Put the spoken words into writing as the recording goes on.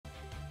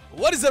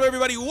What is up,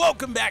 everybody?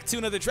 Welcome back to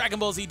another Dragon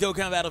Ball Z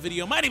Dokkan Battle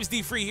video. My name is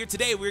DFree. Here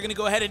today, we're going to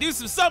go ahead and do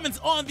some summons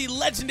on the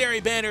legendary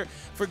banner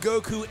for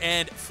Goku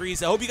and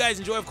Frieza. I hope you guys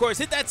enjoy. Of course,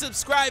 hit that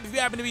subscribe if you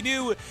happen to be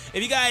new.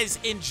 If you guys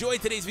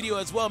enjoyed today's video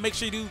as well, make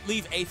sure you do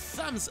leave a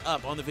thumbs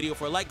up on the video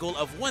for a like goal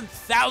of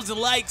 1,000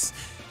 likes.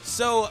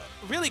 So,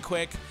 really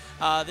quick,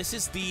 this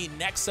is the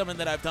next summon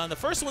that I've done. The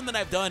first one that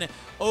I've done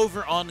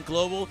over on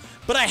Global,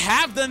 but I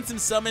have done some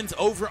summons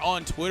over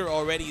on Twitter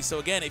already. So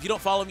again, if you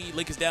don't follow me,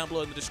 link is down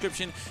below in the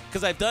description,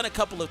 because I've done a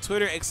couple of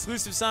Twitter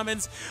exclusive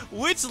summons,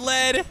 which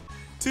led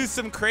to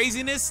some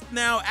craziness.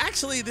 Now,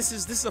 actually, this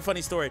is a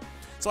funny story.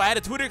 So I had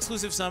a Twitter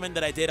exclusive summon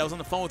that I did. I was on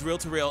the phone with Real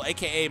to Real,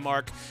 aka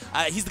Mark.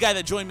 He's the guy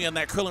that joined me on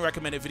that Krillin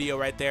recommended video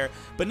right there.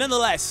 But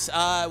nonetheless,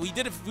 we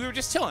were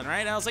just chilling, right?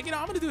 And I was like, you know,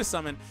 I'm gonna do a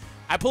summon.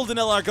 I pulled an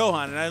LR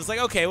Gohan, and I was like,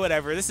 okay,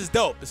 whatever, this is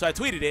dope. So I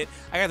tweeted it.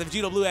 I got the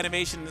Vegeta Blue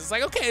animation, and it's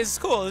like, okay, this is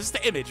cool. This is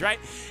the image, right?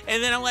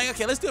 And then I'm like,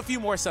 okay, let's do a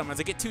few more summons.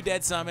 I get 2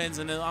 dead summons,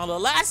 and then on the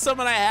last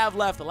summon I have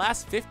left, the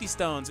last 50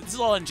 stones, this is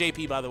all in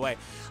JP, by the way.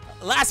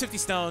 Last 50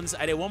 stones,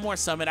 I did one more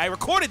summon. I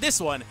recorded this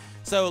one,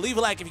 so leave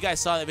a like if you guys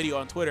saw that video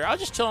on Twitter. I was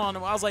just chilling on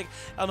I was like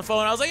on the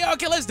phone. I was like, yeah,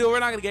 okay, let's do it.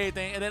 We're not gonna get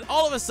anything. And then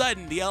all of a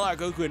sudden, the LR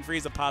Goku and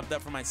Frieza popped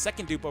up for my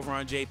second dupe over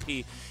on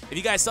JP. If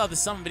you guys saw the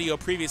summon video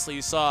previously,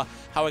 you saw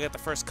how I got the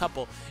first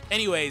couple.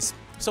 Anyways,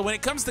 so when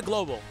it comes to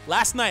Global,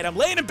 last night I'm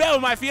laying in bed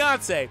with my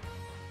fiance,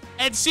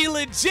 and she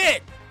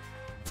legit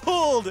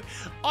pulled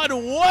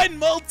on one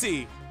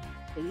multi.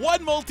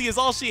 One multi is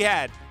all she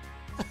had.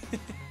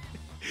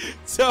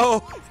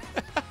 So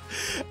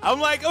I'm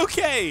like,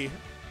 okay,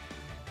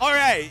 all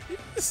right,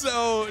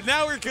 so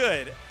now we're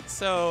good.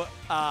 So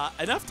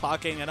enough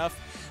talking, enough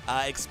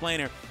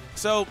explainer.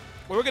 So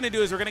what we're gonna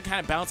do is we're gonna kind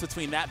of bounce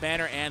between that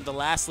banner and the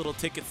last little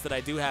tickets that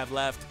I do have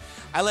left.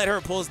 I let her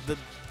pull the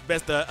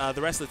rest of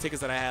the tickets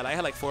that I had. I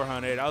had like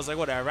 400. I was like,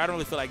 whatever, I don't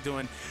really feel like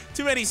doing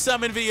too many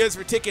summon videos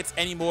for tickets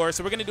anymore.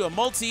 So we're gonna do a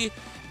multi.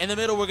 In the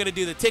middle, we're gonna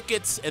do the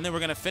tickets, and then we're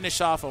gonna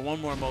finish off on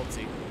one more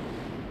multi.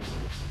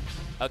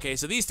 Okay,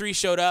 so these 3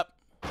 showed up.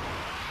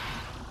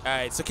 All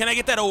right, so can I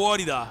get that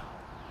Awarida?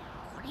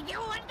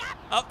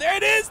 Oh, there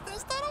it is.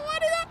 That's not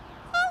Awarida.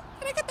 Oh,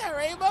 can I get that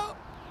rainbow?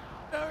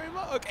 No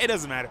rainbow? Okay, it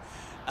doesn't matter.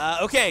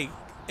 Okay,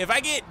 if I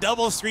get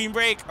double screen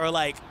break or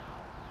like,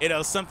 you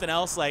know, something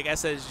else like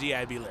SSG,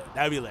 I'd be lit.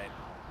 That'd be lit.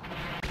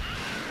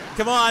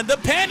 Come on, the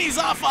panties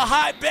off a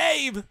hot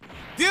babe.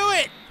 Do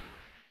it.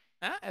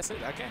 Huh? That's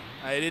it. Okay,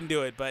 I didn't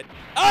do it, but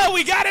oh,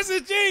 we got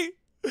SSG.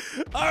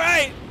 All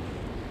right.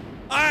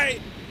 All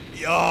right.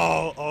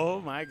 Yo,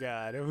 oh my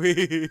God.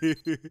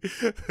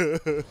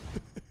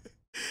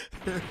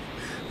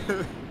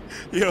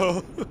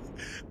 Yo,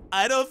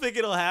 I don't think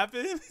it'll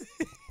happen.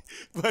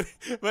 but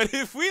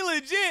if we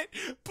legit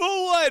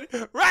pull one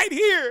right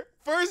here,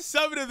 first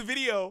summon of the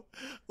video,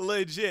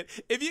 legit.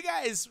 If you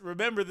guys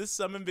remember this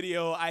summon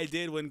video I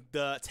did when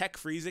the Tech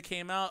Frieza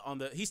came out on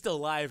the, he's still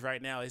live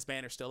right now, his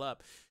banner's still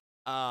up.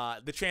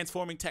 The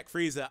transforming Tech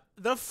Frieza.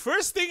 The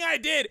first thing I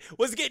did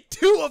was get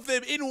 2 of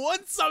them in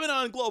one summon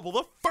on Global.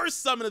 The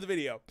first summon of the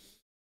video.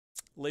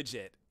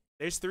 Legit.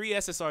 There's 3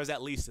 SSRs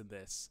at least in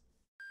this.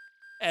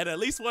 And at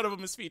least one of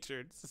them is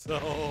featured.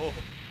 So,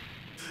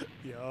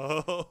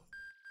 yo.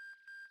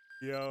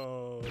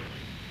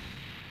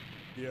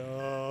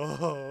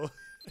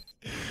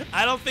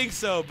 I don't think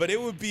so, but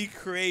it would be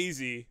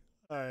crazy.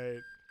 All right.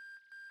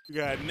 We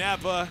got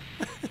Nappa.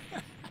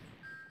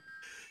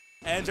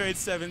 Android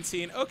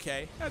 17,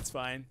 okay, that's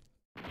fine.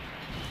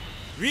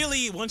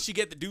 Really, once you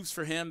get the dupes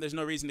for him, there's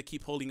no reason to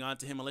keep holding on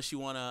to him unless you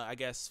want to, I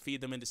guess,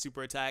 feed them into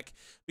super attack.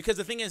 Because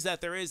the thing is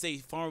that there is a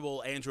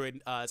farmable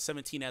Android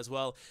 17 as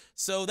well.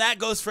 So that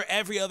goes for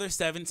every other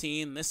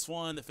 17. This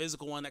one, the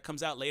physical one that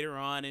comes out later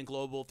on in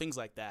Global, things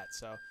like that.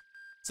 So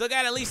I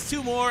got at least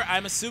 2 more.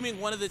 I'm assuming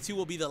one of the 2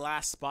 will be the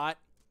last spot.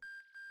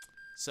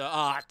 So,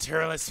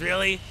 Turles,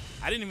 really?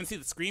 I didn't even see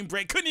the screen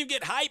break. Couldn't even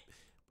get hype.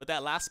 But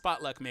that last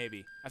spot luck,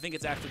 maybe. I think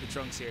it's after the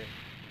Trunks here.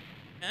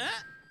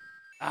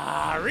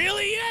 Huh?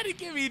 Really? You had to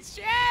give me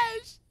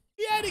trash.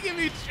 You had to give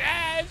me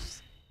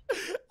trash.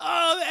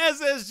 Oh, the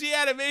SSG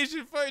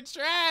animation for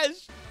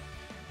trash.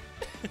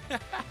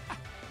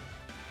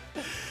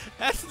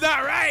 That's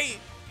not right.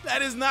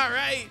 That is not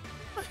right.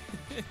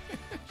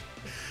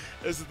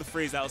 This is the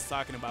Frieza I was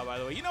talking about, by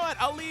the way. You know what?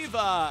 I'll leave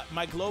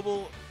my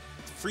Global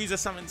Frieza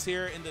summons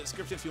here in the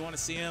description if you want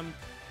to see them,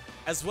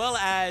 as well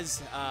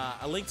as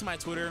a link to my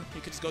Twitter. You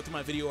can just go through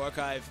my video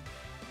archive,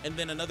 and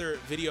then another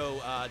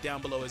video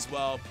down below as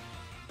well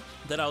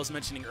that I was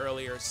mentioning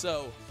earlier.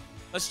 So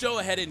let's go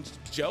ahead and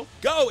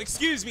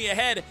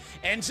ahead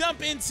and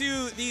jump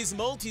into these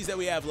multis that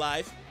we have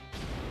live.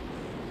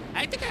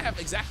 I think I have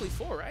exactly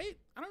 4, right?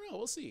 I don't know.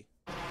 We'll see.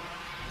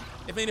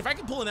 If I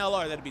can pull an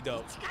LR, that'd be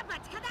dope.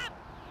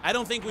 I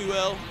don't think we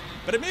will,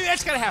 but maybe I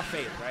just gotta have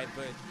faith, right?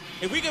 But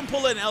if we can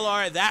pull an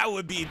LR, that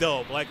would be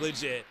dope, like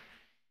legit.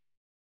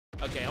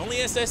 Okay, only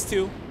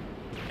SS2.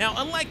 Now,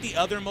 unlike the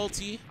other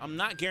multi, I'm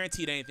not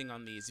guaranteed anything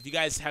on these. If you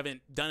guys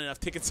haven't done enough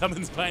ticket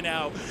summons by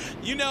now,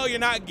 you know you're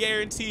not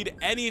guaranteed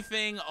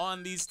anything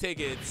on these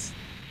tickets.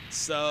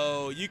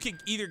 So you can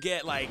either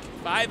get like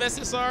 5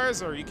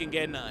 SSRs or you can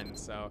get none.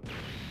 So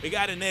we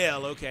got a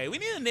nail. Okay, we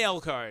need a nail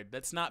card.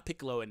 That's not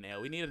Piccolo and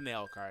nail. We need a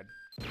nail card.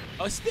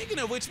 Oh, speaking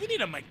of which, we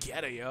need a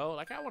Magetta, yo.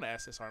 Like, I want to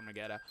SSR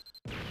Magetta.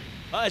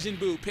 Majin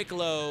Buu,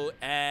 Piccolo,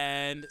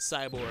 and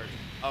Cyborg.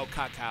 Oh,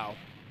 Kakao.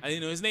 I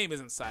didn't know his name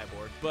isn't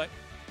Cyborg, but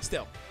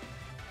still.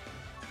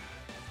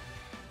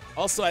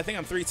 Also, I think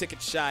I'm 3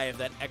 tickets shy of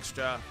that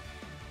extra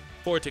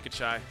 4 tickets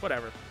shy.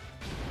 Whatever.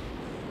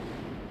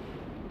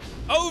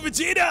 Oh,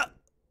 Vegeta!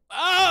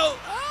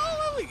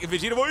 Oh,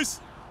 Vegeta voice.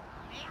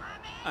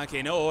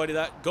 Okay, no order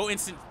that. Go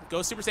instant.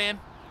 Go Super Saiyan.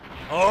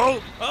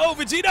 Oh,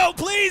 Vegito,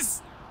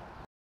 please!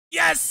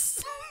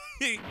 Yes!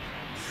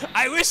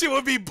 I wish it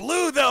would be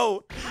blue,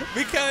 though,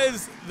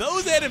 because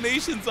those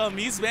animations on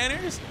these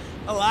banners,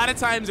 a lot of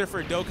times are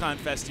for Dokkan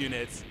Fest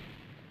units.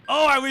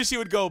 Oh, I wish he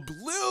would go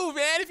blue,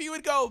 man. If he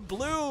would go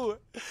blue,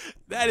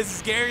 that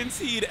is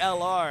guaranteed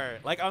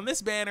LR. Like on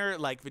this banner,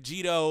 like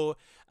Vegito,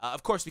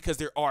 of course, because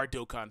there are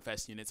Dokkan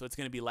Fest units, so it's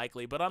going to be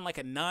likely. But on like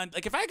a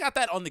like if I got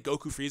that on the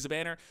Goku Frieza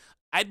banner,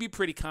 I'd be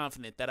pretty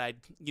confident that I'd,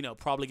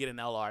 probably get an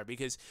LR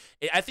because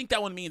I think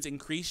that one means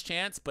increased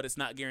chance, but it's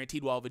not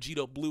guaranteed, while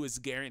Vegito blue is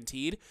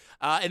guaranteed.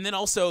 And then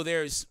also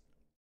there's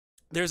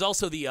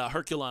also the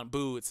Herculon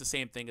Buu. It's the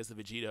same thing as the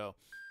Vegito.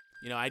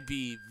 I'd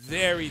be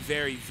very,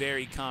 very,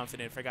 very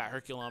confident if I got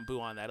Herculon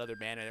Buu on that other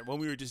banner when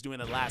we were just doing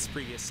the last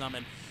previous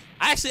summon.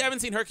 I actually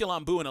haven't seen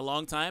Herculon Buu in a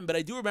long time, but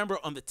I do remember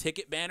on the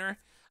ticket banner,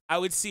 I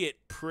would see it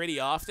pretty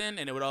often,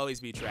 and it would always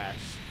be trash.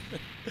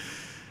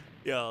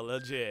 Yo,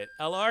 legit.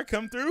 LR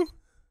come through?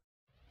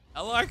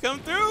 LR come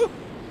through?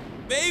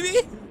 Baby?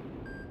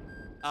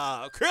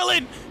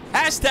 Krillin!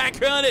 Hashtag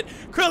Krillin it.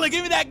 Krillin,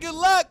 give me that good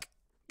luck.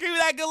 Give me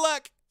that good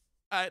luck.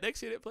 All right,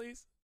 next unit,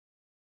 please.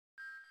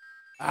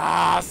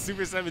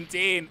 Super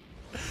 17.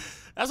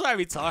 That's what I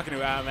be talking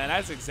about, man.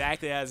 That's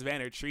exactly how this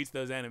banner treats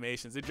those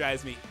animations. It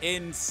drives me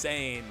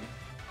insane.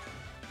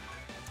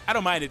 I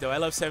don't mind it, though. I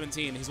love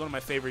 17. He's one of my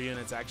favorite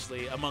units,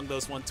 actually, among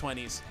those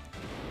 120s.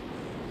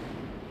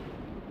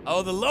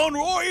 Oh, the Lone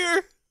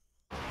Warrior.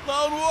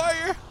 Lone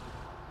Warrior.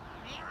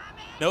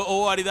 No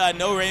Owarida,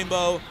 no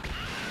Rainbow.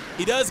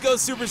 He does go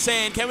Super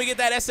Saiyan. Can we get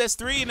that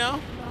SS3? No? All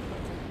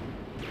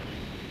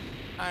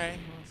right.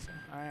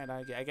 All right,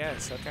 I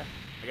guess. Okay.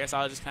 I guess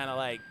I'll just kind of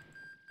like,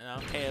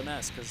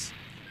 KMS, because,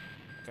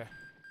 okay.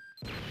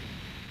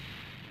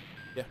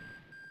 Yeah.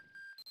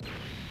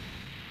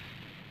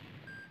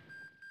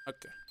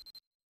 Okay.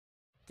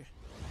 Okay.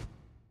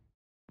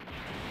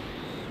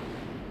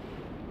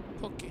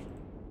 Okay.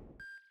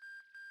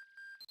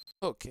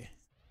 Okay.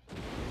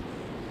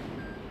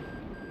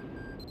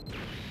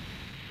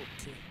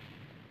 Okay.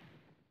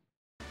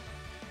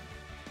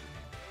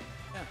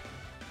 Yeah.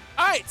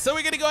 All right, so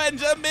we're going to go ahead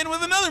and jump in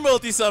with another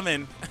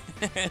multi-summon.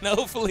 And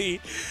hopefully,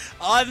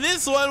 on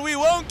this one, we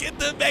won't get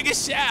the Mega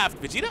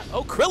Shaft. Vegeta?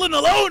 Oh, Krillin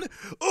alone?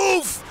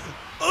 Oof!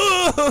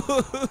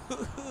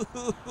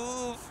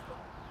 Oof!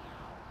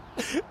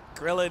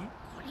 Krillin.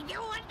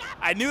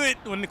 I knew it.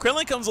 When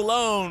Krillin comes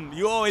alone,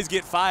 you always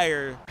get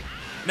fire.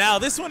 Now,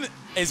 this one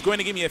is going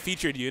to give me a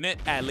featured unit,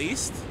 at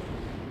least.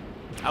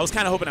 I was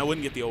kind of hoping I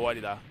wouldn't get the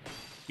Owarida.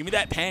 Give me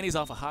that panties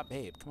off a hot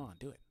babe. Come on,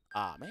 do it.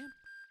 Man.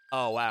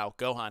 Oh, wow.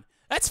 Gohan.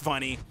 That's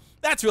funny.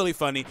 That's really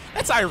funny.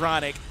 That's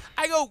ironic.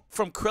 I go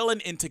from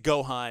Krillin into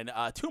Gohan,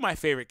 two of my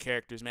favorite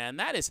characters, man.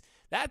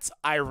 That's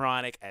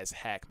ironic as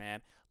heck,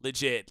 man.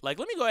 Legit. Like,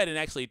 let me go ahead and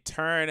actually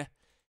turn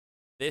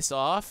this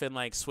off and,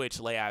 like, switch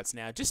layouts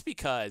now. Just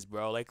because,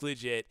 bro. Like,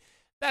 legit.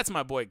 That's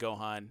my boy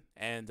Gohan.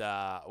 And,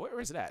 where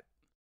is it at?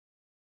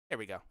 There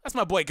we go. That's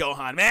my boy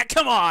Gohan, man.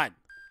 Come on.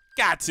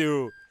 Got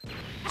to.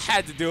 I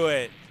had to do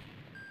it.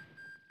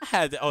 I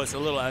had to. Oh, it's a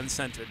little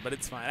uncentered, but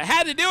it's fine. I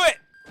had to do it.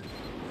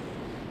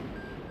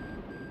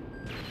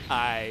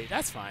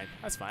 That's fine.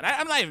 That's fine.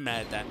 I'm not even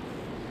mad at that.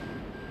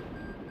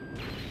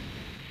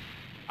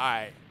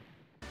 Alright.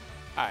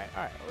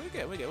 We're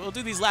good. We'll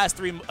do these last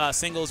 3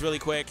 singles really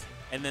quick,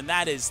 and then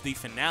that is the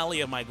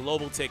finale of my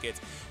global tickets.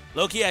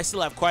 Low-key, I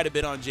still have quite a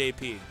bit on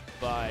JP,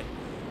 but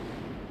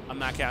I'm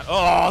not counting. Oh,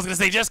 I was going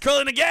to say just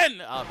Krillin again!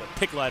 Oh, but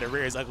Piccolo had to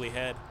rear his ugly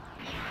head.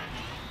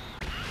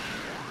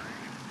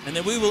 And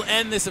then we will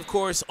end this, of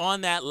course,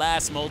 on that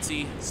last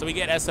multi. So we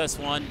get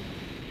SS1.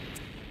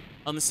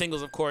 On the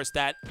singles, of course,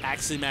 that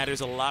actually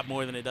matters a lot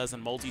more than it does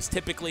on multis.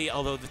 Typically,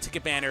 although the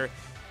ticket banner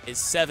is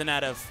 7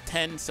 out of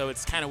 10, so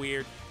it's kind of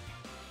weird.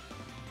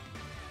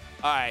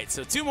 All right,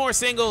 so 2 more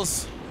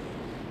singles.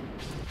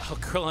 Oh,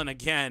 Krillin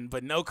again,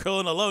 but no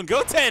Krillin alone.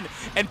 Goten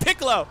and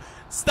Piccolo,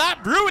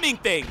 stop ruining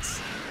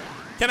things.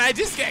 Can I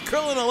just get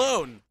Krillin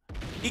alone?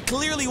 He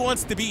clearly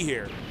wants to be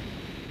here.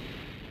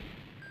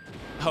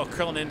 Oh,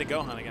 Krillin into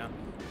Gohan again.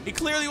 He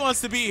clearly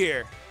wants to be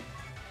here.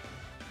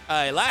 All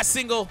right, last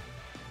single.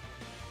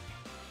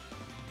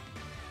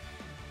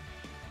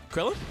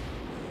 Krillin?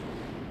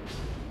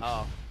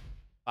 Oh.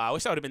 I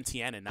wish that would have been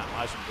Tien and not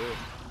Majin Buu.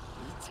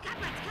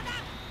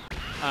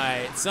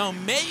 Alright, so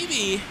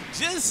maybe,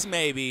 just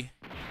maybe,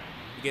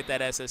 you get that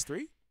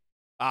SS3.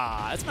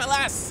 That's my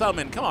last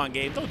summon. Come on,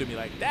 game. Don't do me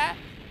like that.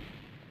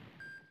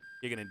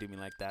 You're going to do me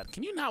like that.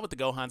 Can you not with the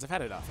Gohans? I've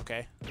had enough,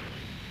 okay?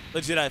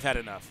 Legit, I've had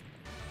enough.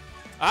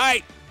 All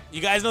right.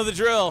 You guys know the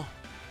drill.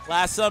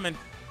 Last summon.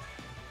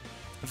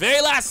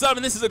 Very last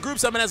summon. This is a group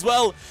summon as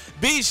well.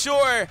 Be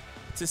sure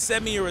to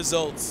send me your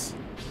results.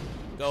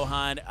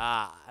 Gohan,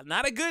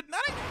 not a good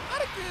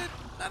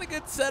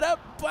setup,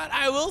 but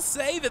I will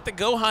say that the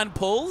Gohan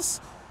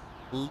pulls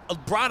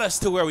brought us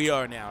to where we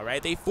are now,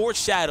 right? They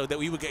foreshadowed that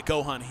we would get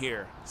Gohan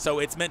here, so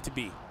it's meant to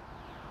be.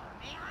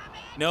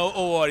 No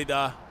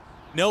Owarida,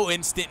 no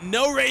instant,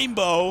 no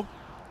rainbow.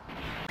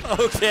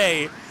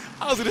 Okay,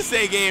 I was gonna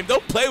say, game,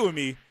 don't play with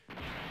me.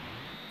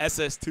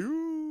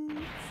 SS2,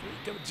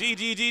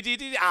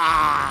 G.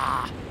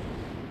 Ah.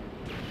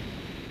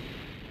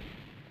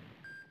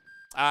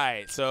 All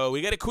right, so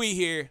we got a Kui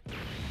here.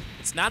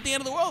 It's not the end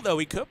of the world, though.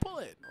 We could pull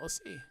it. We'll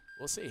see.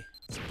 We'll see.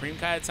 Supreme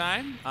Kai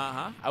time?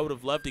 Uh-huh. I would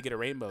have loved to get a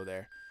rainbow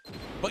there.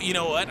 But you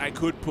know what? I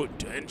could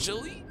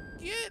potentially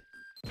get,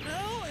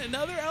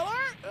 another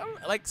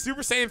LR? Like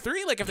Super Saiyan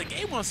 3? Like if the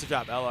game wants to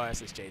drop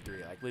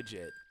LRSSJ3, like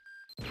legit.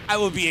 I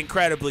would be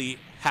incredibly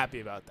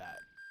happy about that.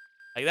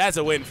 Like that's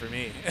a win for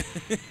me.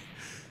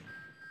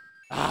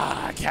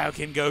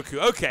 Kaioken Goku.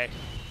 Okay.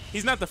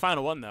 He's not the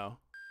final one, though.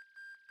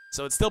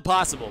 So it's still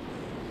possible.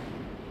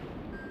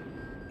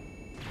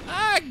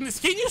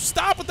 Can you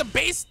stop with the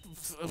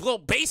little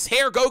base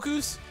hair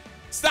Gokus?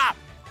 Stop.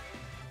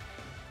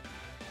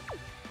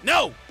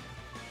 No.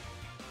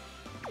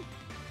 I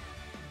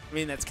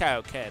mean, that's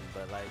Kaioken,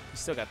 but like, you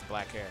still got the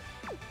black hair.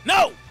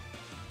 No.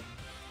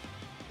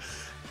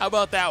 How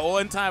about that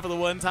one time for the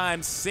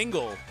one-time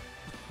single?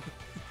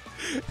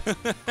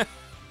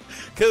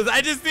 Because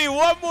I just need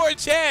one more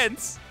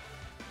chance.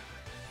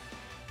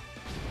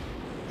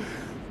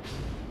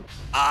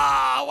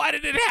 Why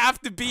did it have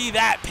to be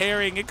that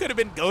pairing? It could have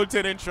been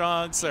Goten and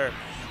Trunks or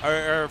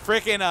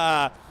freaking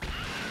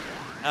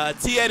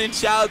Tien and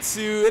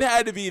Chaozu. It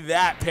had to be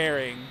that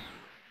pairing.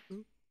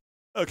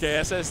 Okay,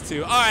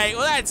 SS2. All right,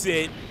 well, that's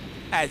it.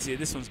 That's it.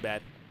 This one's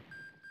bad.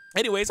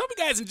 Anyways, hope you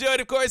guys enjoyed.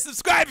 Of course,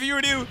 subscribe if you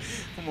were new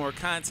for more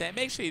content.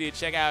 Make sure you do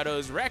check out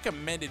those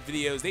recommended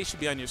videos. They should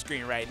be on your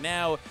screen right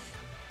now.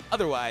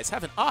 Otherwise,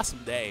 have an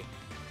awesome day,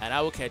 and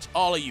I will catch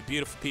all of you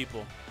beautiful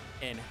people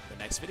in the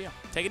next video.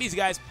 Take it easy,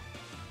 guys.